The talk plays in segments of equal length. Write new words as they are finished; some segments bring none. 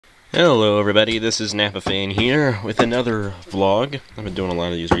Hello everybody, this is NapaFan here with another vlog. I've been doing a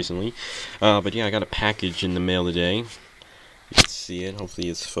lot of these recently. But yeah, I got a package in the mail today. You can see it, hopefully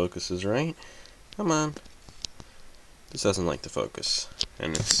its focus is right. Come on. This doesn't like to focus.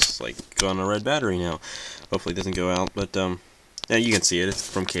 And it's like on a red battery now. Hopefully it doesn't go out, but yeah, you can see it. It's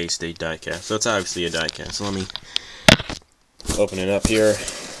from K-State diecast. So it's obviously a diecast. So let me open it up here.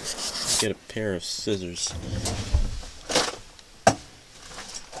 Get a pair of scissors.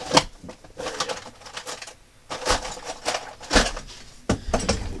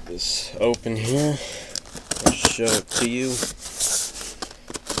 This open here. I'll show it to you.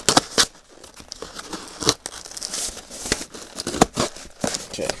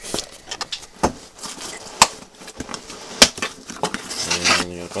 Okay. And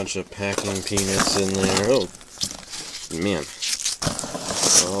we got a bunch of packing peanuts in there. Oh, man.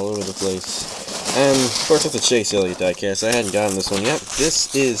 All over the place. And, of course, it's a Chase Elliott diecast. I hadn't gotten this one yet.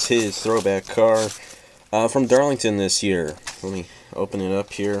 This is his throwback car from Darlington this year. Let me open it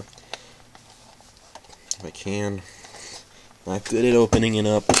up here. If I can. Not good at opening it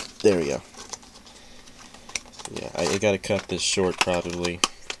up. There we go. Yeah, I gotta cut this short probably.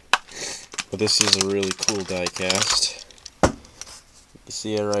 But this is a really cool diecast. You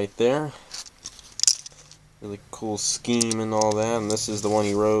see it right there. Really cool scheme and all that. And this is the one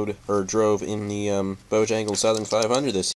he rode or drove in the Bojangles Southern 500 this